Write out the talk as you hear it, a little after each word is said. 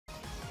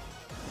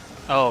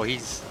Oh,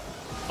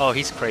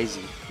 he's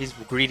crazy. He's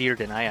greedier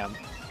than I am.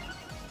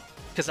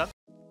 Cause I'm.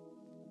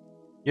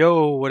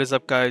 Yo, what is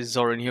up, guys?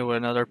 Zolrain here with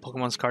another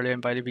Pokemon Scarlet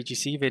and Violet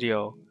VGC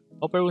video.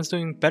 Hope everyone's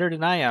doing better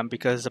than I am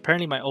because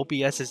apparently my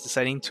OBS is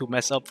deciding to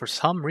mess up for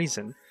some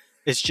reason.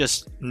 It's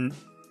just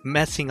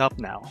messing up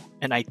now,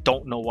 and I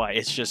don't know why.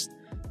 It's just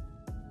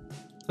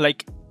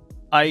like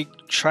I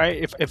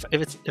try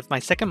if my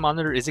second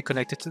monitor isn't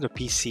connected to the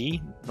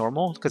PC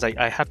normal because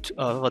I have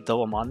a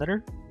dual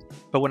monitor.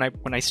 But when I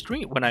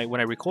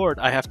record,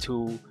 I have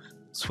to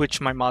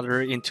switch my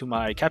monitor into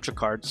my capture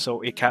card,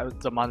 so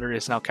the monitor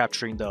is now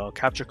capturing the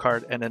capture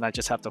card, and then I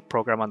just have the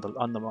program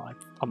on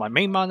my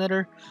main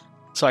monitor,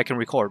 so I can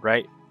record.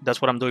 Right,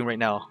 that's what I'm doing right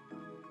now.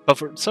 But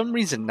for some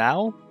reason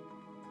now,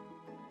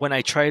 when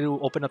I try to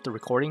open up the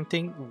recording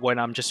thing, when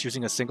I'm just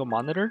using a single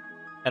monitor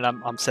and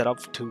I'm set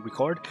up to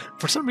record,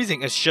 for some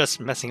reason it's just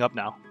messing up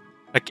now.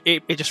 Like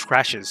it just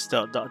crashes.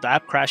 The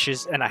app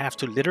crashes, and I have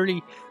to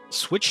literally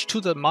switch to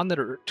the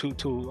monitor to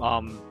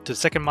the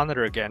second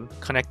monitor again,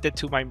 connect it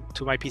to my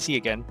PC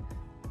again.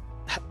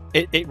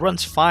 It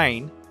runs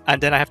fine,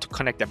 and then I have to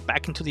connect it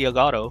back into the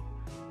Elgato,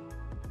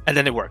 and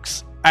then it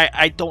works.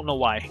 I don't know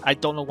why. I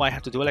don't know why I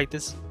have to do it like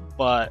this,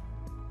 but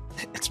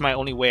it's my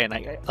only way,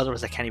 and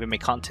otherwise I can't even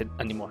make content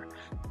anymore.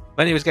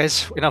 But anyways,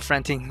 guys, enough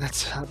ranting.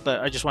 But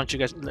I just want you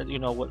guys to let you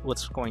know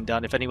what's going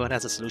down. If anyone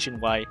has a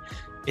solution why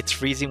it's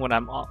freezing when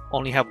I'm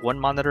only have one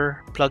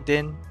monitor plugged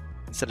in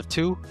instead of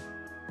two,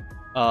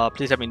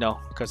 please let me know,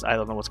 because I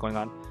don't know what's going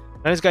on.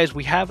 Anyways, guys,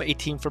 we have a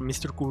team from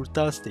Mr.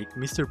 Kurtastic,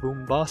 Mr.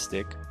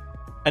 Boombastic,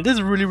 and this is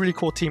a really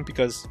cool team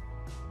because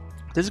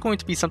this is going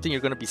to be something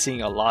you're going to be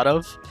seeing a lot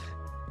of.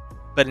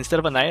 But instead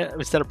of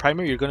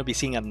Primeape, you're going to be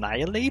seeing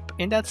Annihilape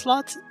in that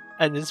slot.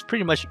 And it's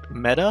pretty much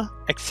meta,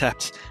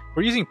 except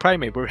we're using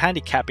Primeape. We're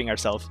handicapping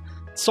ourselves,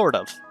 sort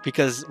of,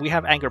 because we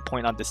have Anger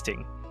Point on this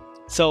thing.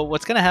 So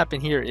what's going to happen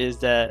here is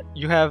that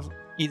you have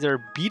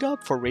either beat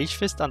up for Rage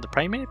Fist on the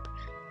Primeape,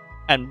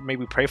 and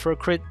maybe pray for a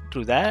crit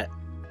through that,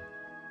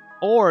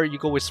 or you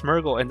go with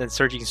Smeargle and then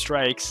Surging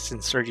Strikes,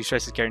 since Surging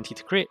Strikes is guaranteed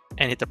to crit,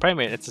 and hit the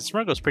Primeape. The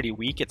Smeargle is pretty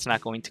weak. It's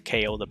not going to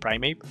KO the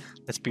Primeape.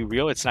 Let's be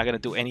real, it's not going to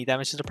do any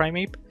damage to the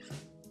Primeape.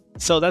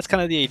 So that's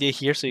kind of the idea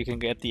here, so you can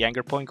get the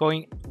Anger Point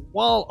going,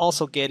 while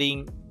also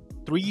getting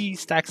 3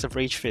 stacks of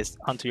Rage Fist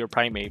onto your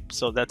Primeape.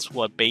 So that's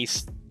what,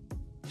 base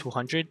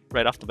 200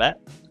 right off the bat?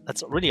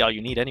 That's really all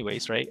you need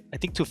anyways, right? I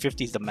think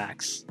 250 is the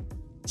max.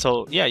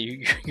 So yeah,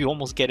 you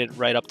almost get it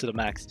right up to the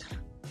max.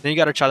 Then you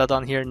got our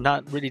Chaladon here.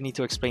 Not really need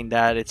to explain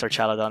that. It's our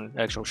Chaladon,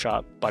 Electro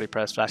Shot, Body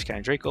Press, Flash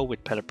Cannon Draco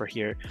with Pelipper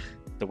here.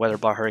 The Weather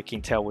Ball,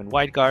 Hurricane, Tailwind,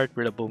 Wide Guard.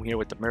 Rillaboom here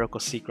with the Miracle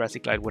Seek, Grassy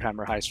Glide,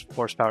 Woodhammer, High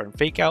Horsepower, and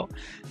Fake Out.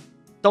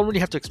 Don't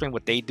really have to explain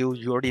what they do.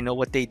 You already know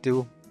what they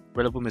do.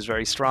 Rillaboom is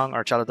very strong.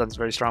 Our Chaladon is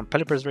very strong.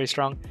 Pelipper is very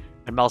strong.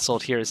 And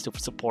Malsold here is to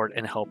support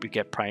and help you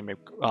get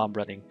Primeape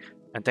running.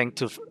 And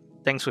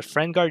thanks with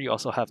Friend Guard, you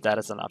also have that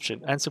as an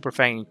option. And Super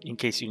Fang in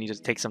case you need to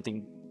take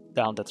something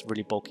down that's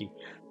really bulky.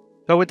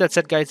 So with that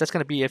said, guys, that's going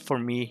to be it for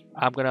me.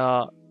 I'm going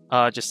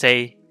to just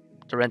say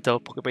the rental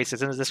Pokebase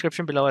is in the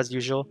description below as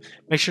usual.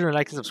 Make sure to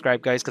like and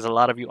subscribe, guys, because a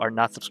lot of you are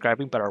not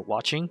subscribing but are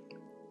watching.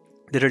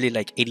 Literally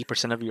like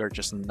 80% of you are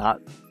just not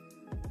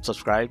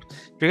subscribed.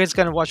 If you guys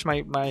gonna watch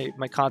my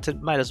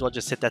content, might as well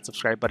just hit that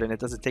subscribe button. It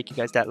doesn't take you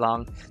guys that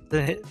long. It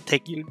doesn't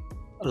take you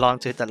long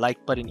to hit that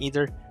like button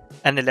either,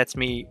 and it lets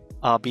me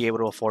be able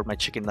to afford my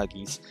chicken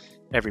nuggies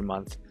every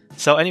month.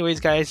 So anyways,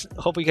 guys,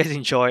 hope you guys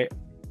enjoy,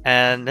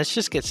 and let's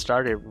just get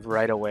started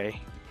right away.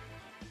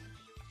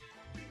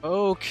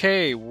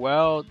 Okay,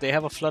 well, they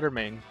have a Flutter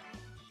Mane.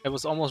 It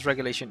was almost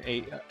Regulation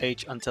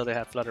H until they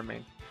had Flutter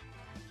Mane,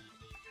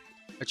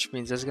 which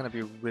means this is gonna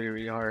be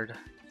really hard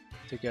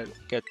to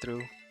get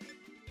through.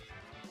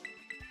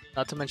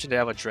 Not to mention they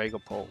have a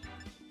Dragapult,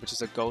 which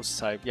is a ghost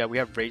type. Yeah, we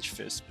have Rage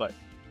Fist, but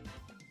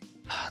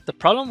the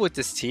problem with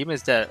this team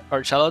is that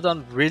our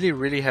Chaladon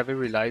really heavily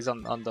relies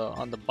on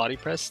the body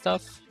press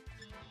stuff.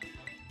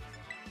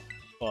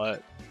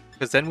 But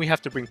because then we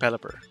have to bring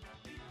Pelipper.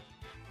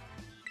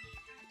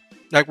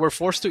 Like, we're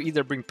forced to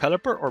either bring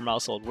Pelipper or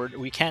Malsold.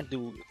 We can't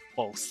do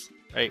both,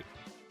 right?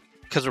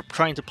 Because we're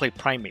trying to play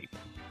Primeape.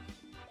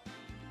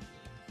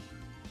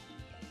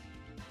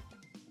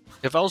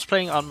 If I was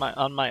playing on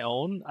my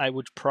own, I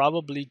would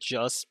probably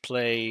just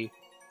play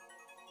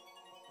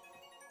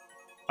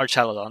our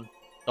Chaladon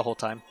the whole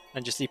time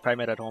and just leave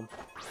Primeape at home.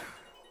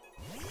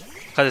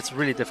 Because it's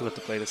really difficult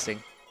to play this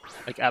thing.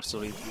 Like,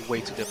 absolutely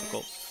way too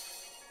difficult.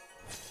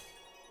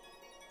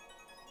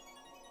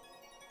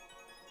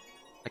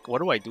 Like,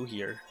 what do I do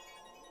here?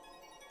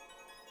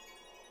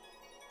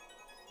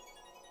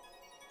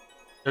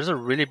 There's a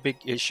really big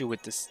issue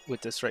with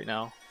this right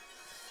now.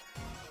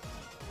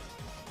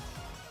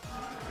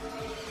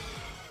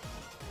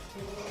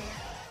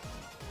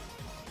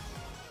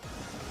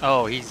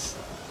 Oh, he's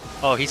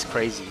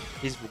crazy.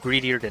 He's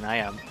greedier than I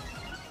am.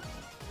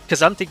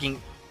 Because I'm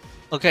thinking,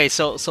 okay,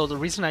 so the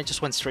reason I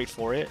just went straight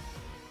for it,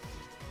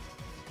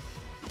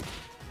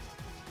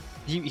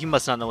 he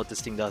must not know what this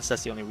thing does.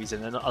 That's the only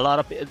reason. And a lot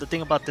of the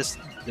thing about this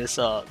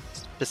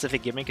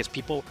specific gimmick is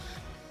people,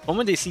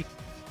 when they see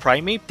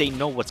Primeape, they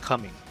know what's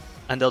coming,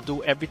 and they'll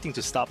do everything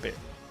to stop it.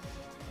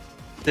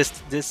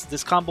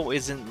 This combo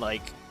isn't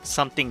like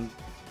something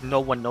no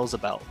one knows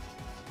about.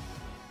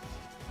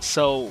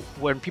 So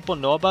when people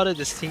know about it,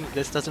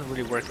 this doesn't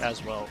really work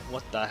as well.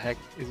 What the heck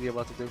is he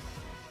about to do?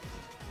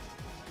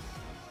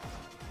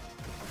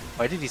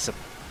 Why did he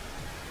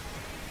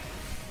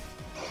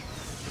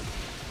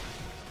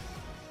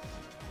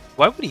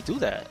Why would he do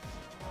that?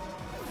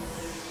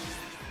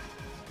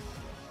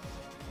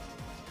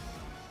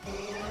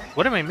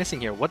 What am I missing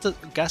here? What does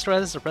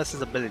Gastrodon suppress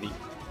his ability?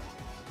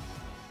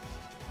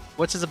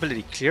 What's his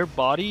ability? Clear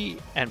body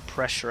and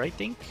pressure, I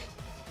think?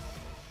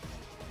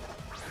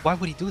 Why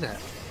would he do that?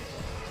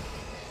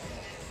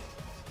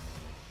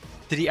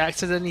 Did he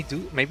accidentally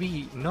do?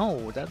 Maybe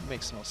no. That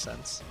makes no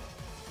sense.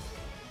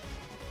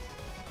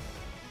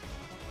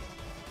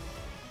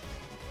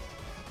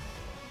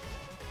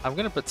 I'm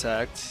gonna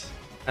protect,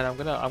 and I'm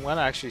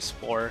gonna actually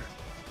spore.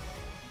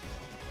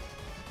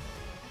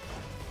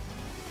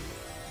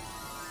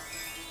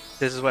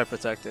 This is why I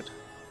protected.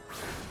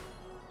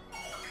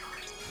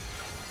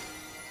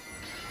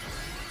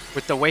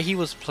 With the way he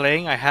was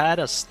playing, I had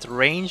a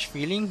strange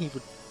feeling he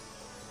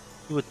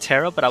would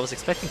Terra, but I was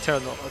expecting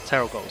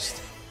Terra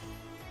Ghost.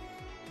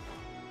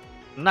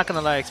 I'm not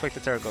gonna lie, I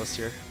expected Terra Ghost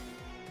here.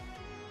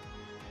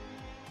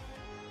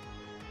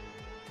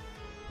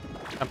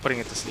 I'm putting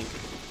it to sleep.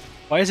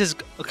 Why is his...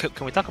 Okay,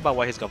 can we talk about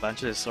why his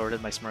Galvantula is slower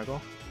than my Smeargle?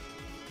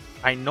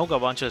 I know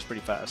Galvantula is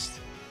pretty fast.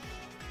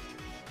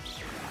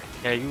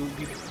 Yeah, you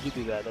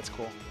do that, that's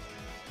cool.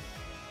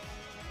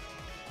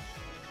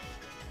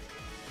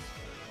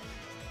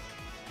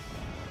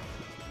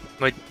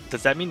 Wait,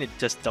 does that mean it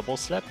just double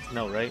slept?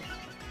 No, right?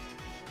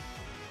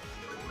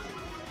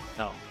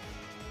 No.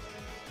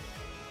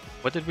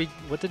 What did we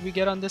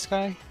get on this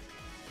guy?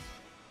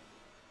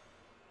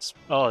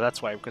 Oh,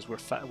 that's why, because we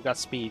got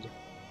speed.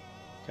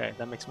 Okay,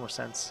 that makes more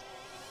sense.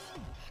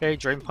 Okay,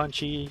 Drain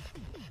Punchy.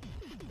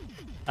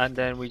 And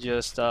then we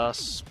just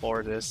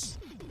spore this.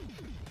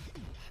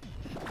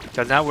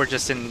 Because now we're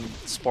just in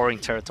sporing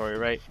territory,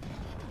 right?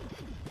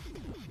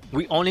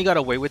 We only got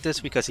away with this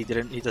because he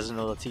doesn't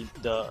know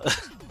the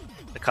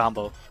the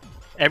combo.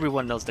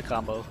 Everyone knows the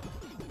combo.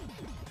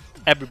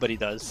 Everybody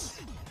does.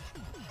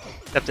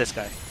 Except this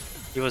guy.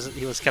 He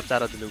was kept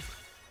out of the loop.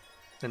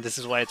 And this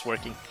is why it's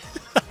working.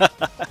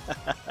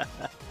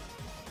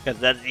 Because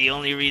that's the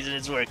only reason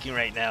it's working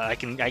right now. I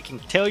can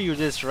tell you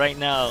this right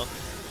now.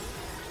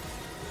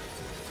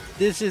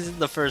 This isn't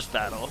the first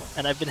battle,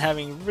 and I've been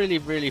having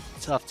really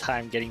tough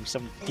time getting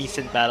some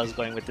decent battles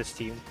going with this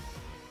team.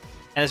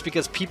 And it's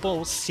because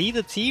people see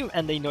the team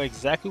and they know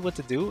exactly what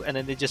to do, and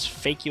then they just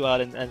fake you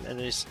out and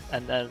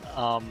then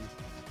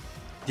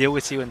deal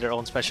with you in their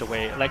own special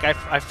way. Like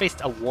I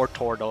faced a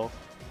Wartortle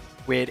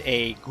with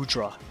a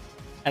Gudra,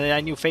 and then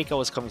I knew Faker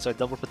was coming, so I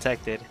double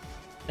protected.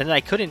 And then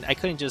I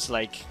couldn't just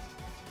like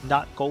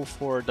not go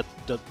for the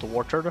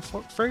Wartortle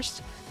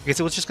first because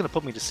it was just gonna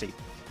put me to sleep.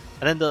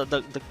 And then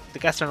the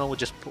Gastrodon would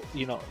just put,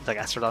 you know, the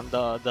Gastrodon,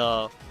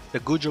 the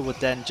Gudra would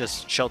then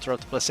just shelter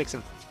up to +6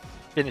 and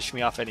finish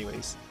me off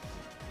anyways.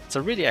 So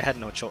really, I had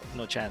no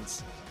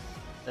chance.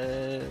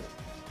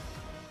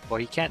 Well,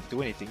 he can't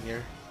do anything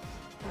here.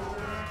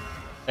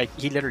 Like,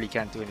 he literally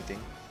can't do anything.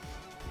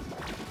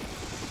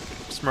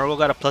 Smeargle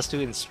got a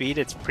 +2 in speed.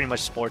 It's pretty much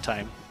spore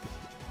time.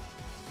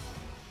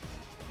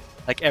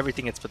 Like,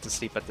 everything gets put to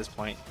sleep at this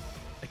point.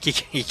 Like,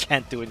 he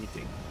can't do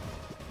anything.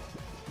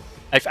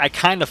 I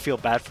kind of feel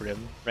bad for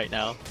him right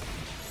now.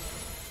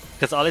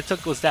 Because all it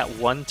took was that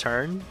one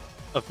turn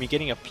of me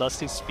getting a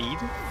 +2 speed.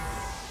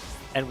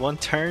 And one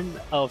turn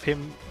of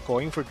him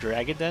going for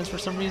Dragon Dance for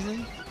some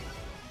reason.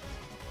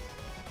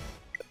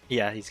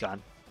 Yeah, he's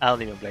gone. I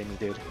don't even blame you,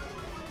 dude.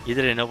 You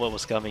didn't know what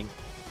was coming.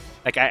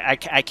 Like,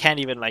 I can't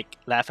even, like,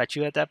 laugh at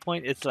you at that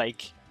point. It's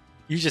like,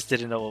 you just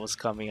didn't know what was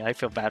coming. I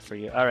feel bad for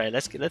you. Alright,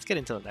 let's get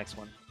into the next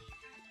one.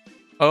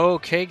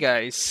 Okay,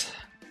 guys.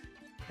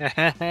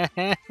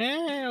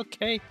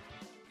 Okay.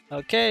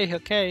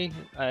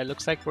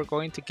 Looks like we're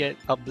going to get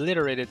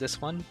obliterated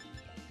this one.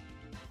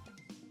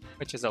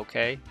 Which is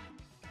okay.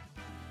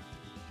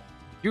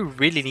 You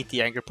really need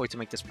the Anger Point to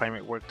make this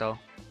Primeape work, though.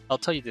 I'll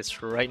tell you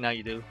this right now,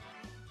 you do.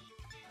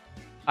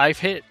 I've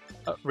hit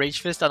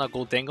Rage Fist on a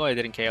Goldengo, I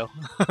didn't KO.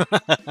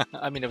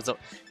 I mean, it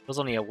was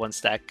only a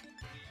 1-stack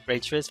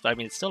Rage Fist, but I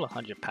mean, it's still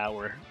 100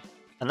 power.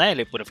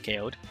 Annihilate would have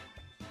KO'd.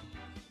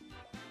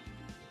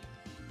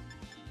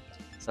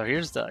 So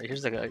here's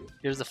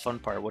the fun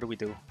part. What do we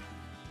do?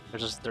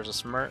 There's a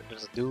Smirk,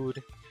 there's a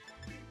dude,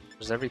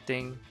 there's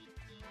everything.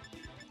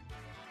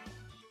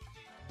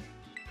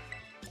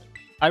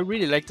 I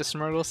really like the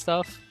Smeargle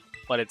stuff,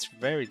 but it's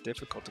very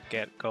difficult to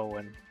get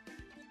going.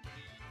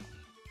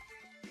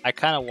 I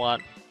kind of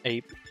want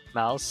Ape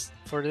Mouse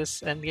for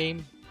this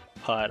endgame,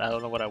 but I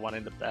don't know what I want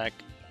in the back.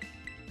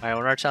 My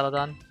own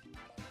Archaludon.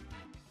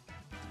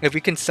 If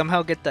we can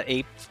somehow get the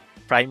Ape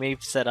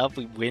Primeape set up,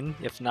 we win.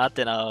 If not,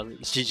 then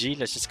GG.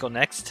 Let's just go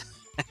next.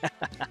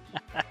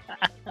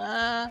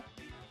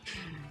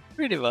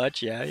 Pretty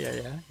much,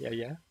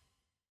 yeah.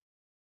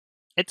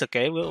 It's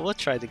okay. We'll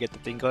try to get the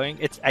thing going.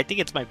 I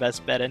think it's my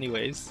best bet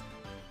anyways.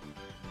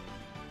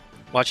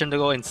 Watch him to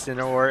go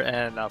Incineroar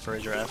and for a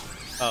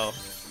Giraffe. Oh.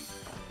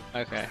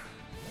 Okay.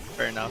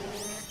 Fair enough.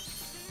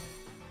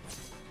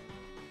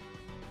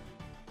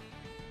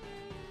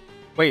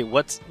 Wait,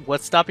 what's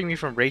stopping me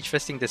from rage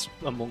fisting this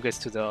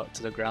Amoonguss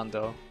to the ground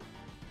though?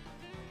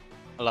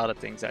 A lot of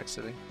things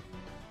actually.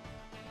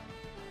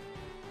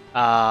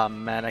 Ah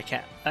man, I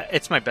can't.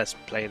 It's my best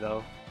play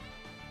though.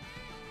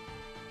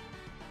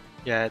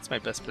 Yeah, it's my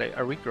best play.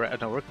 Are we?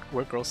 No,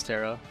 we're Gross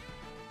Terra.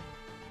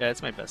 Yeah,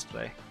 it's my best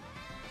play.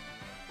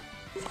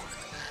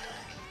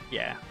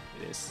 Yeah,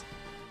 it is.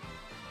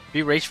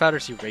 Be rage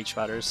fighters, you rage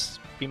fighters.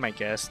 Be my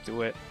guest,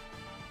 do it.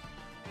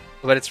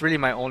 But it's really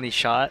my only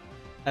shot,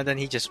 and then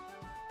he just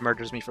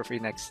murders me for free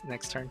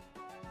next turn.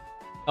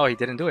 Oh, he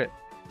didn't do it.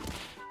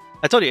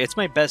 I told you, it's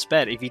my best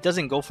bet. If he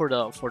doesn't go for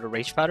the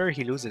rage fighter,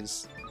 he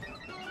loses.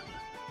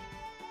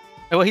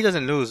 Well, he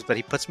doesn't lose, but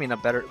he puts me in a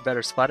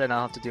better spot, and I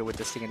don't have to deal with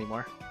this thing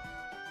anymore.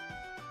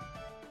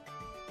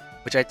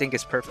 Which I think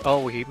is perfect.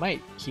 Oh, he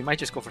might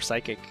just go for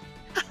Psychic.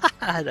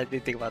 I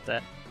didn't think about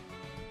that.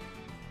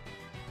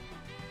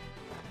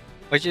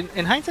 Which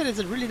in hindsight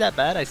isn't really that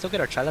bad. I still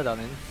get our Chaladon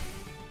in.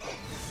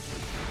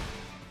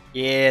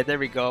 Yeah, there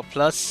we go.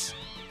 Plus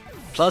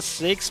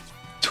 6,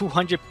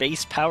 200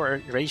 base power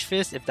Rage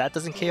Fist. If that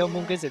doesn't KO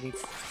Amoonguss, it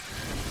needs.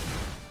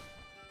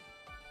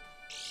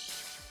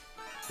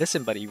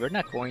 Listen, buddy, we're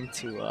not going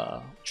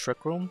to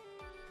Trick Room.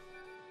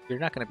 You're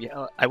not gonna be.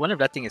 I wonder if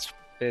that thing is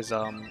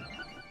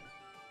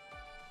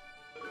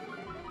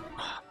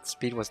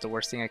Speed was the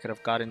worst thing I could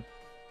have gotten.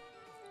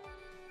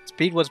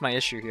 Speed was my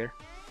issue here.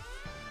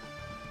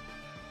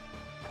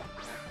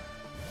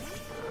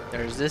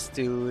 There's this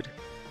dude.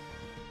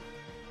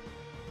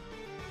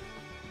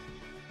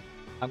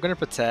 I'm gonna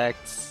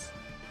protect.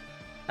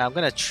 I'm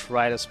gonna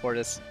try to sport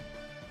this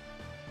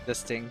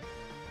thing.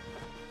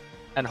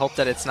 And hope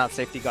that it's not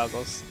safety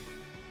goggles.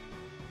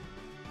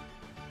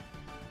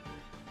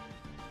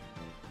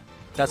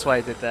 That's why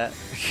I did that.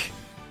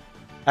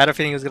 I had a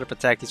feeling he was gonna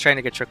protect. He's trying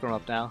to get Trick Room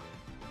up now.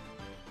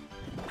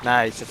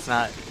 Nice, it's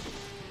not.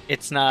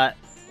 It's not.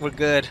 We're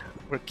good.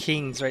 We're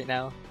kings right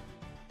now.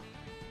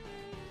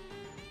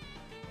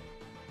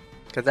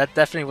 Because that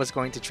definitely was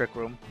going to Trick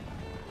Room.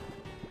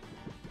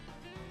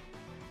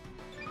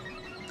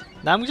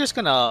 Now I'm just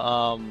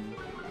gonna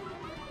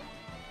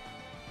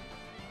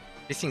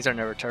these things are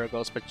never Terra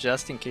Ghosts, but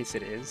just in case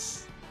it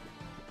is,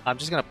 I'm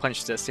just gonna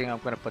punch this thing. I'm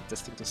gonna put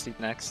this thing to sleep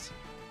next.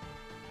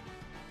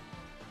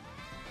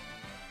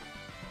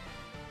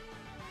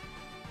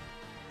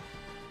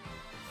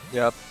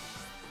 Yep.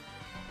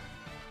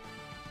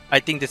 I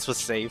think this was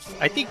safe.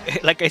 I think,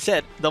 like I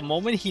said, the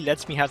moment he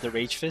lets me have the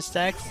Rage Fist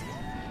stacks,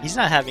 he's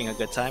not having a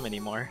good time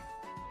anymore.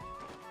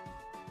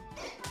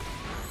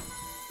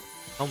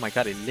 Oh my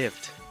god, he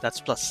lived.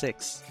 That's plus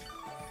 6.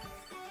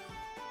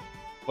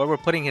 Well, we're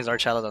putting his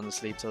Archaladon to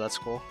sleep, so that's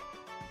cool.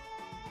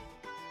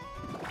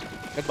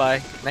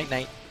 Goodbye.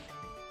 Night-night.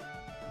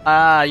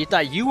 Ah, you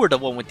thought you were the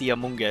one with the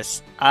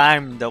Amoonguss.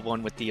 I'm the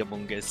one with the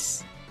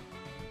Amoonguss.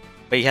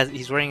 But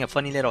he's wearing a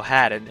funny little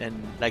hat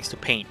and likes to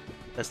paint.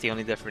 That's the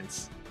only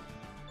difference.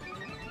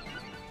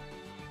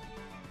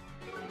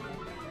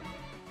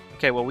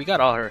 Okay, well we got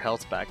all her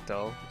health back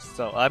though.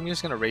 So I'm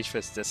just gonna Rage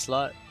Fist this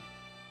slot.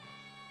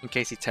 In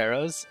case he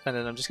terras. And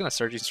then I'm just gonna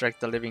Surging Strike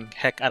the living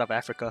heck out of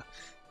Africa.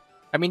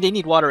 I mean, they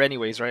need water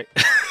anyways, right?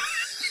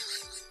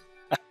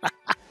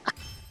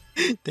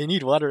 They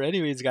need water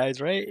anyways,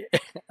 guys, right?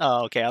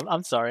 Oh, okay.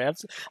 I'm sorry.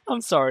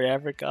 I'm sorry,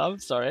 Africa. I'm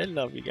sorry. I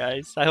love you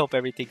guys. I hope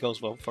everything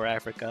goes well for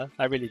Africa.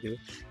 I really do.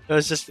 It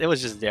was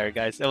just there,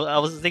 guys. I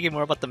was thinking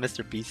more about the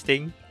Mr. Beast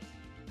thing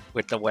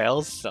with the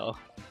whales. So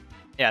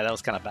yeah, that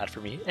was kind of bad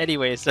for me.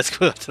 Anyways, let's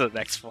go to the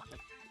next one.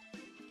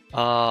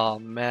 Oh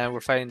man,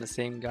 we're fighting the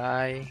same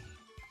guy.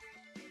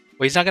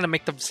 Well, he's not gonna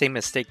make the same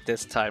mistake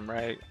this time,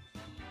 right?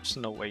 There's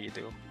no way you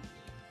do.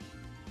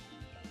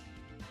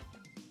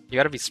 You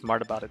gotta be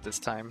smart about it this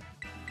time.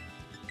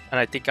 And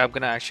I think I'm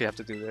gonna actually have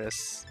to do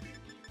this.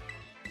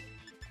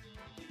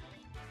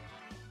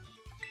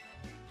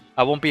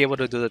 I won't be able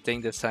to do the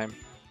thing this time.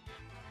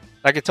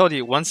 Like I told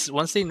you,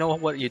 once they know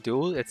what you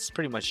do, it's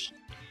pretty much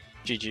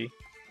GG.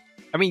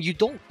 I mean, you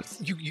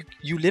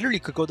literally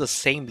could go the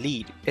same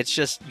lead. It's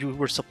just you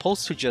were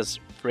supposed to just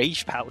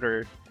Rage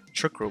Powder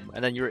Trick Room,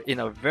 and then you're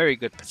in a very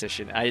good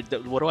position.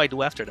 What do I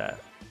do after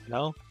that?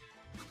 No.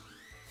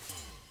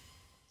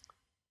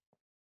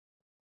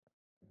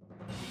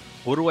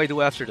 What do I do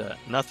after that?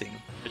 Nothing.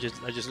 I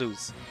just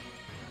lose.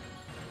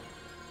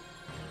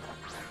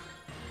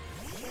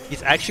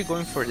 He's actually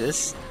going for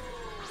this.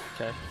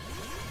 Okay.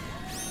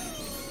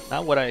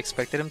 Not what I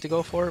expected him to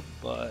go for,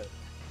 but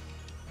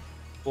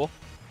cool.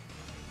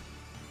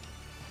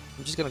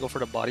 I'm just gonna go for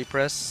the body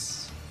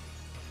press.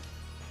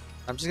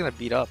 I'm just gonna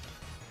beat up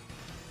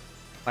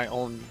my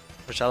own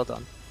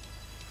Archaladon.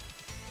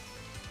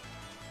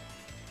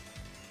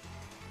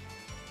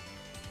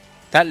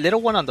 That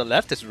little one on the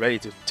left is ready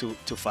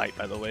to fight,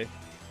 by the way.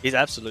 He's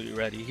absolutely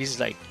ready. He's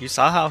like, you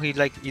saw how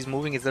he's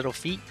moving his little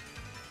feet?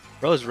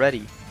 Bro is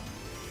ready.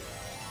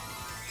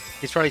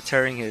 He's probably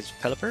tearing his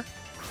Pelipper.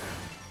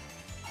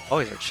 Oh,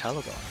 he's a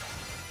Chalodon.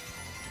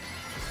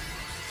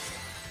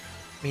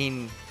 I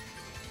mean,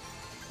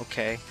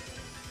 okay,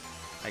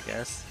 I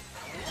guess.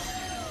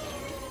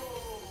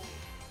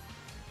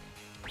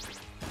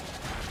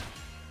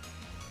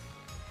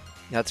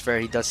 That's fair,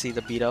 he does see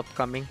the beat up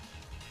coming.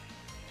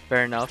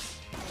 Fair enough.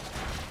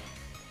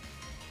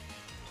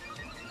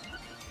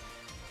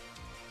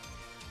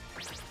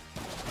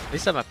 At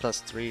least I'm at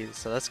 +3,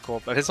 so that's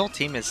cool. But his whole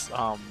team is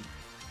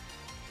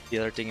the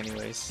other thing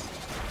anyways.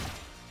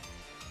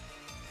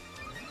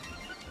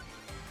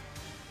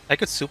 I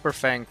could Super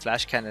Fang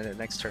Flash Cannon it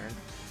next turn.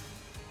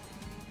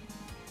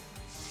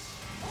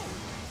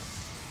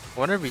 I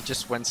wonder if he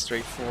just went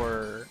straight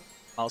for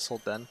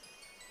Mousehold then.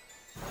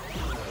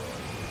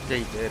 Yeah,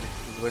 he did.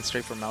 He went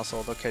straight for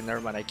Mousehold. Okay, never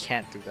mind. I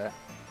can't do that.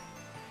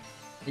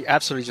 He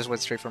absolutely just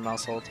went straight for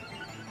Mousehold.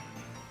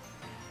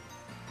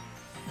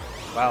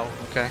 Wow,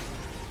 okay.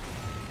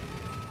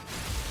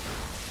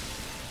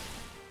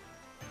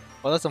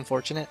 Well, that's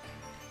unfortunate.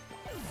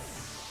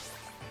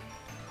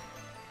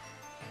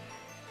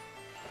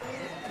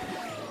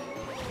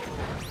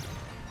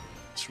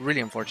 It's really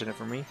unfortunate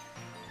for me.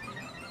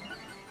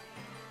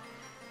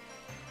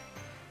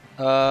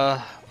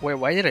 Wait,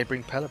 why did I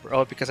bring Pelipper?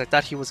 Oh, because I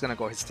thought he was gonna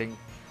go his thing.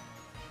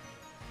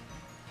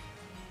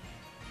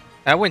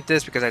 I went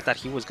this because I thought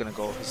he was gonna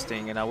go his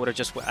thing, and I could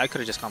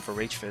have just gone for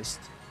Rage Fist.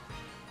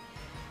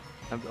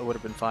 I would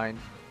have been fine.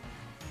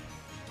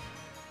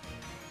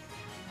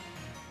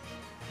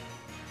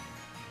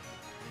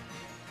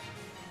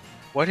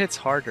 What hits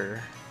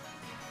harder?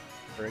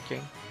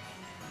 Hurricane?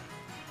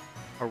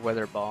 Or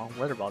Weather Ball?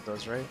 Weather Ball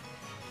does, right?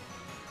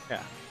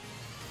 Yeah.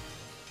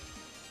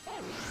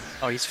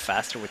 Oh, he's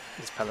faster with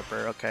his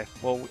Pelipper. Okay.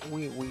 Well,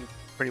 we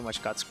pretty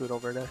much got screwed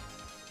over there.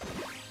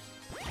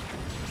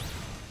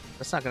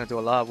 That's not gonna do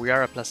a lot. We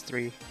are at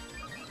 +3.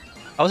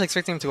 I was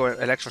expecting him to go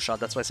Electro Shot.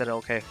 That's why I said,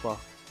 okay, well,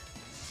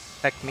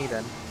 heck me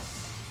then.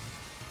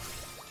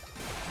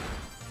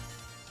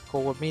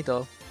 Cool with me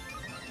though.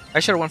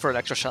 I should have went for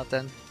Electro Shot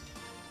then.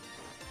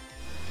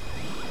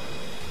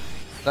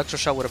 Electro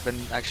Shot would have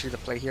been actually the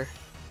play here.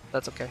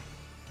 That's okay.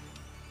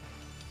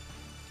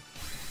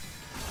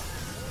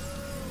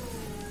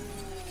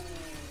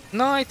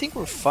 No, I think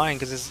we're fine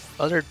because his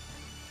other...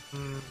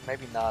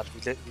 maybe not.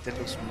 We did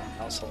lose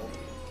Mousehold.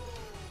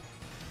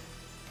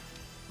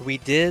 We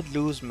did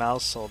lose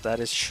Mousehold, that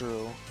is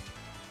true.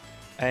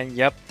 And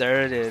yep,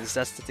 there it is.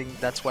 That's the thing.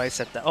 That's why I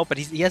said that. Oh, but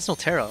he has no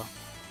Terra.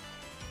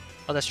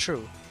 Oh, that's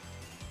true.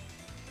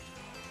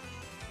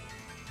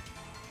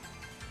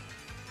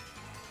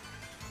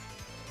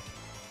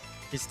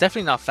 He's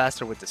definitely not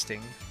faster with this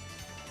thing.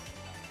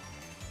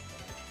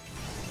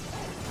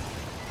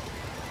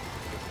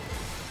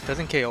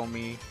 Doesn't KO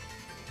me.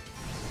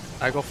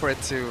 I go for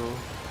it too.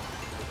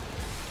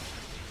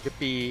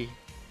 Yippee.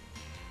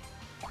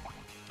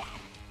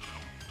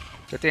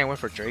 Good thing I went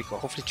for Draco.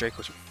 Hopefully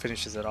Draco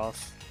finishes it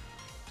off.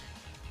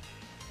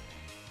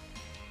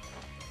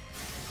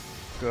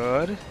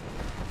 Good.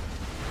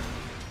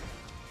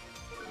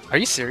 Are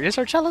you serious,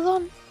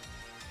 Archelodon?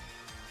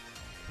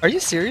 Are you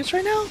serious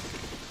right now?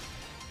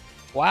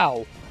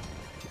 Wow.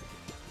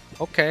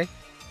 Okay.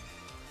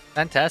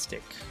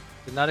 Fantastic.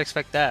 Did not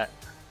expect that.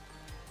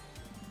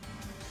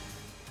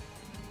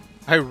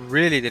 I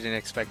really didn't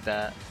expect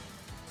that.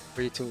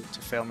 For you to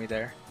fail me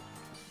there.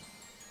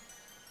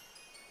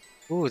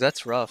 Ooh,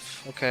 that's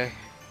rough. Okay.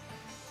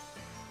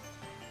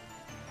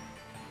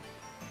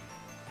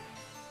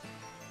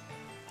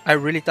 I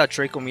really thought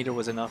Draco meter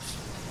was enough.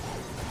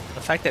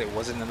 The fact that it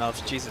wasn't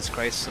enough, Jesus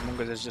Christ,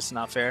 Amoonguss is just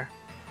not fair.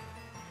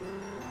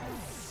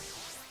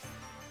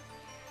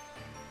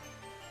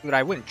 Dude,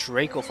 I went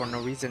Draco for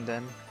no reason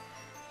then.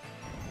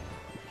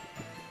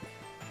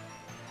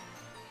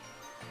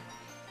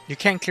 You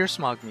can't clear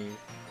smog me.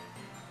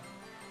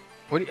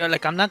 What do you,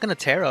 like, I'm not gonna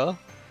Terra.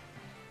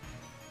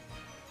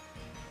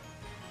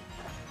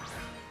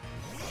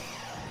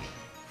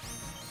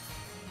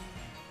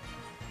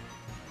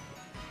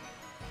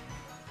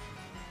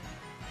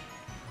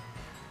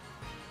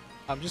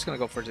 I'm just gonna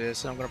go for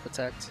this and I'm gonna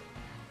protect.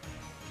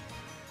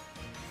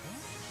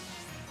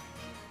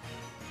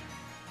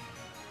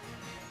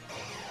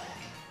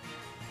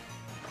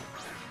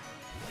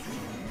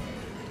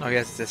 Oh, he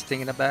has this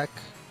thing in the back?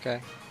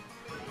 Okay.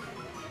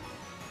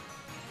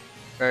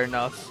 Fair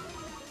enough.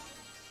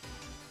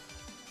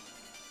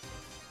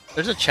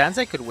 There's a chance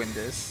I could win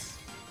this.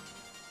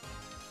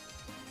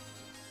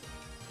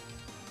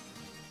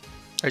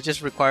 It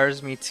just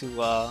requires me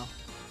to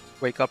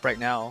wake up right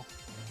now.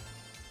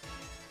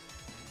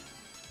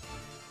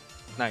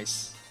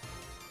 Nice.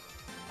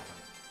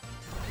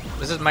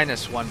 This is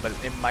 -1, but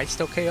it might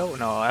still KO?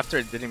 No, after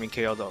it didn't even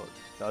KO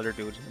the other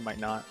dude, it might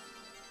not.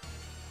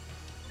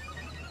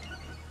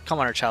 Come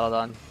on,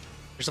 Archelodon.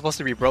 You're supposed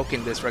to be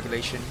broken this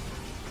regulation.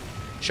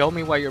 Show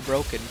me why you're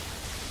broken.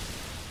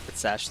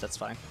 It's Sash, that's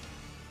fine.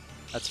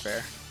 That's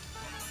fair.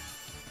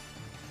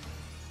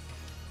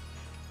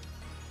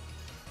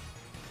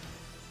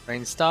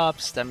 Rain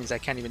stops, that means I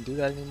can't even do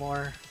that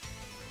anymore.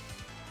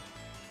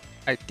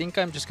 I think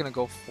I'm just gonna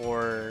go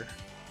for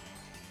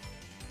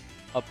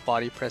a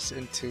body press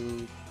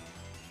into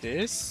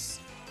this.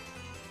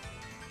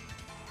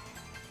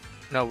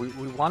 No,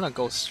 we want to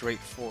go straight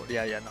forward.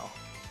 Yeah, no.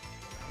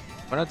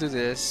 I'm gonna do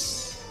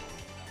this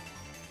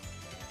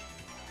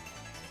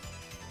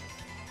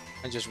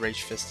and just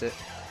Rage Fist it.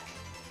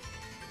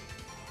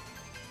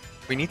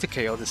 We need to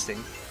KO this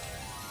thing.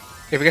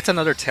 If it gets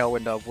another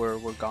Tailwind up, we're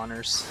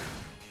goners.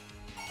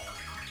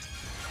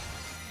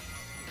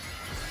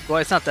 Well,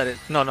 it's not that it...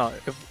 No.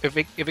 If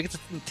it gets a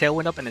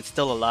Tailwind up and it's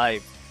still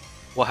alive,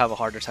 we'll have a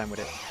harder time with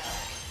it.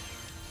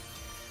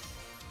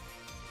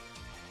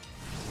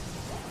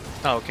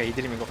 Oh, okay, he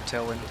didn't even go for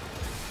Tailwind.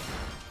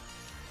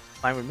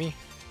 Fine with me.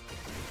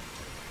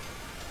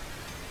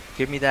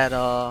 Give me that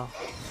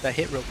that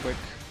hit real quick.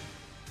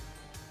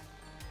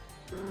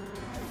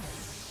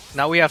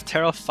 Now we have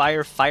Terra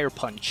Fire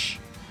Punch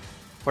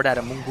for that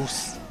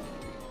Amungus.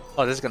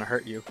 Oh, this is gonna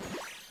hurt you.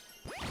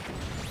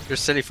 You're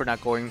silly for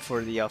not going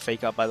for the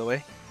fake out, by the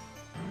way.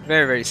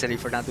 Very, very silly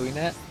for not doing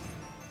that.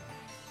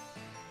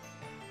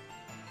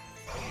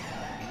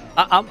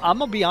 I'm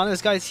gonna be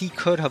honest, guys. He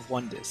could have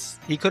won this.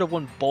 He could have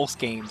won both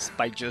games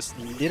by just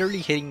literally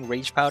hitting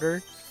Rage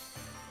Powder,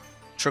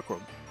 Trick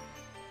Room.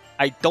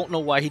 I don't know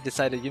why he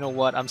decided, you know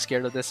what, I'm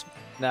scared of this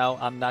now.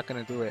 I'm not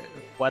gonna do it.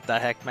 What the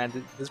heck, man?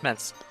 This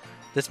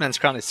man's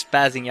crown is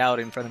spazzing out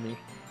in front of me.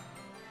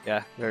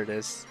 Yeah, there it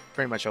is.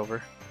 Pretty much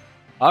over.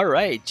 All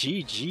right,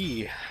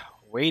 GG.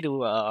 Way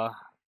to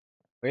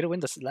win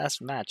this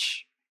last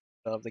match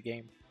of the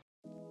game.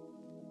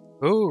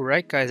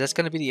 Alright guys, that's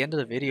gonna be the end of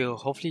the video.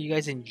 Hopefully you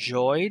guys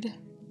enjoyed.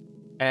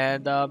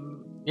 And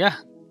yeah,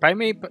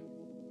 Primeape,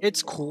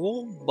 it's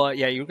cool, but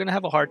yeah, you're gonna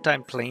have a hard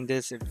time playing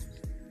this if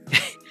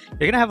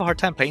you're gonna have a hard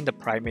time playing the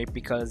Primeape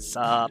because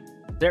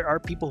there are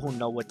people who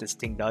know what this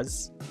thing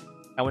does.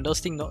 And when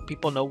those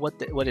people know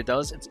what it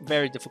does, it's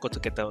very difficult to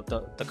get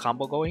the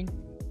combo going.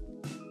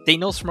 They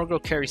know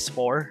Smurgle carries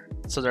Spore,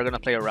 so they're gonna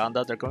play around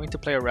that. They're going to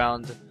play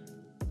around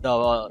the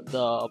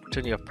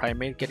opportunity of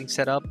Primeape getting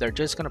set up. They're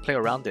just gonna play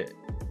around it.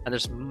 And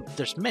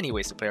there's many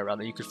ways to play around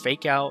it. You could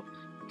fake out,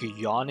 you could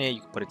yawn it, you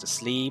could put it to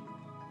sleep.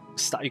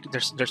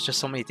 There's just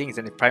so many things.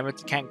 And if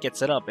Primeape can't get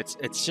set up,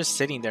 it's just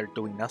sitting there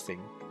doing nothing.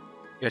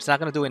 It's not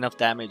gonna do enough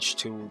damage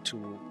to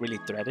really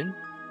threaten.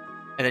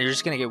 And then you're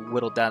just gonna get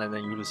whittled down, and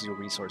then you lose your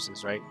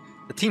resources, right?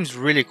 The team's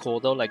really cool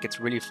though. Like, it's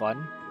really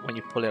fun when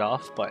you pull it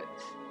off. But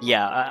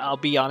yeah, I'll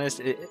be honest.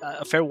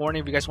 A fair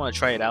warning: if you guys want to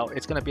try it out,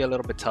 it's gonna be a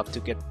little bit tough to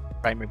get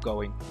Primeape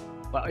going.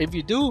 But if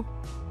you do,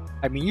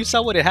 I mean, you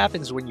saw what it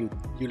happens when you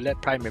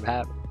let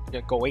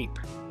Primeape go ape.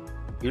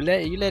 You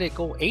let it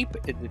go ape,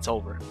 it's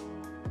over.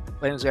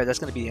 But anyways, guys, that's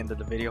gonna be the end of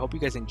the video. Hope you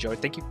guys enjoyed.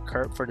 Thank you,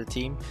 Kurt, for the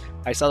team.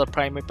 I saw the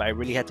Primeape, but I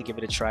really had to give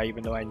it a try,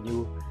 even though I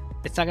knew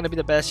it's not gonna be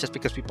the best, just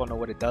because people know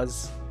what it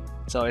does.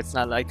 So it's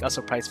not like a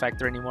surprise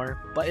factor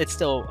anymore. But it's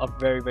still a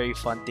very, very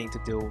fun thing to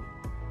do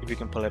if you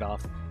can pull it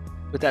off.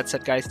 With that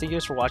said, guys, thank you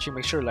guys for watching.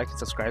 Make sure to like and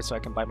subscribe so I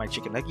can buy my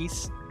chicken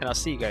nuggies, and I'll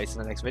see you guys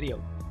in the next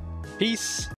video. Peace.